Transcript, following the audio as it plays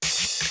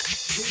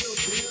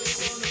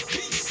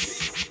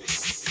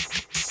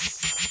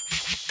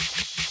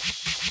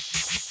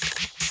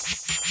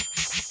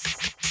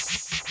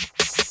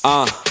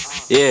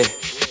Yeah,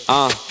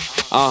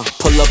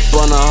 pull up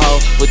on a hoe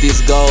with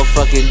these gold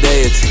fucking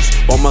Daytons.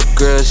 Want my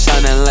girl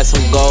shining like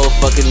some gold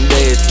fucking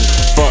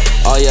Daytons. Fuck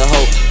all your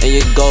hoe and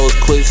your goals,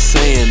 quit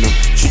saying them.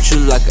 Treat you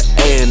like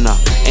an A&R,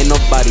 ain't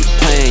nobody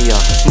playing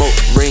y'all. Smoke,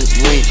 ring,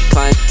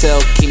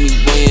 clientele, keep me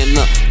weighing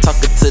up.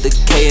 Talking to the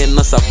K and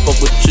us, I fuck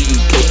with you, you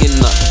caking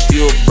up. If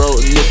you a broke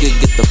nigga,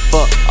 get the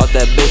fuck off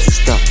that basic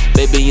stuff.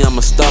 Baby, I'm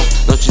a star,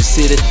 don't you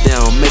see that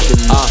down,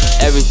 making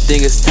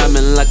everything is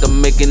timing like I'm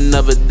making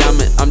of a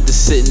diamond. I'm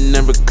just sitting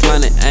and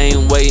reclining, I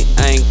ain't waiting,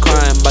 I ain't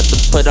crying. About to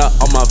put out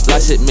all my fly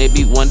shit,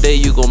 maybe one day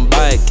you gon'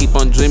 buy it. Keep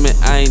on dreaming,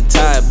 I ain't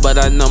tired, but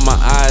I know my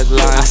eyes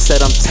lying. I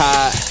said I'm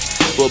tired,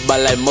 but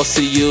like most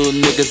of you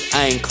niggas,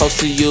 I ain't close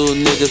to you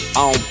niggas.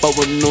 I don't fuck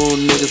with new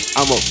niggas,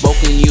 I'm a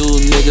broken you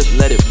niggas.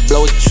 Let it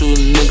blow at you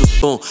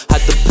niggas, boom. Had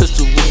the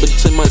pistol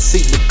between my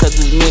seat because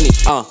it's mini,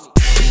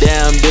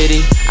 Damn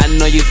bitty, I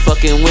know you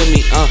fucking with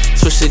me,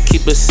 Switch it,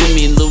 keep it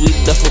semi, Louis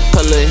Duffel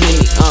color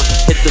Henny,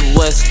 Hit the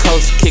west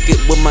coast, kick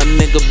it with my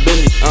nigga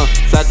Billy,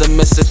 Fly to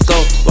Mexico,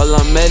 while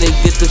I'm at it,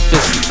 get the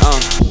fishy,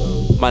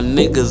 My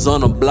niggas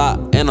on the block,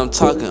 and I'm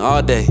talking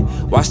all day.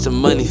 Watch the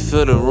money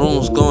fill the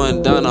rooms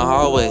going down the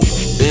hallway.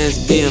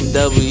 Benz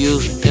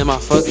BMWs in my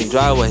fucking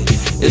driveway.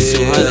 It's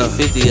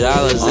 $250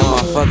 in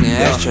my fucking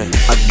ashtray.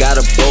 I got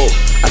a boat,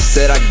 I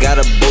said I got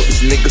a boat. This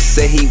nigga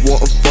say he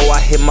wantin' 4, I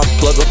hit my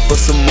plug up for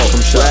some more.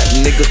 Rap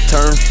nigga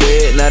turn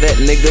fed, now that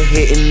nigga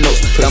hitting notes.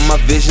 Got my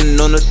vision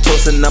on the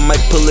toast and I might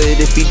pull it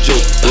if he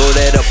joke. Roll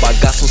that up, I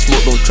got some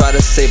smoke, don't try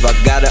to save, I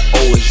gotta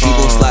owe it. She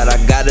gon' slide, I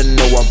gotta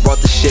know, I brought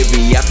the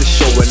Chevy after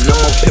show. And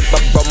I'm a pimp, I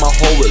brought my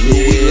hoe with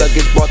Louis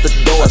luggage, brought the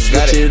dough. I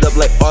switch it up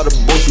like all the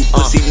boats, you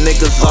pussy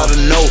niggas ought to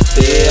know.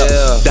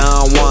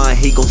 Don Juan,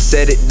 he gon'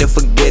 set it, then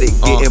forget it.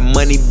 Getting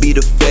money be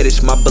the fetish,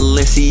 my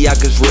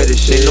Balenciaga's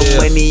reddish. Ain't no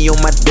money on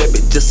my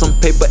debit, just some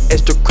paper,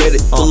 extra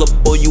credit. Pull up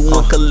all you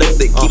want, collect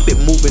it, keep it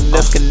moving,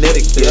 that's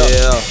kinetic.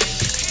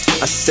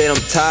 I said I'm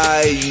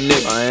tired, you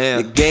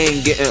niggas. The game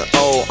getting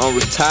old, I'm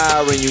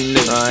retiring, you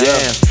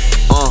niggas.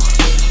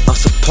 I'm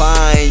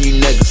supplying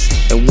you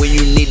niggas, and when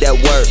you need that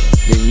work,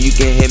 then you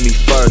can hit me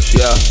first,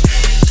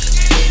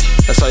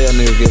 That's all y'all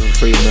niggas give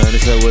for free, man.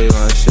 This that wave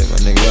on shit, my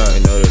nigga. Y'all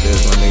already know what it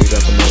is, my nigga. Got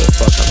the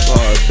motherfucking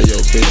bars for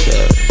your bitch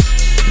ass,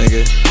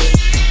 nigga.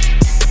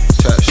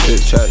 Chat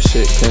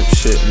shit, pimp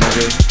shit,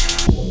 nigga.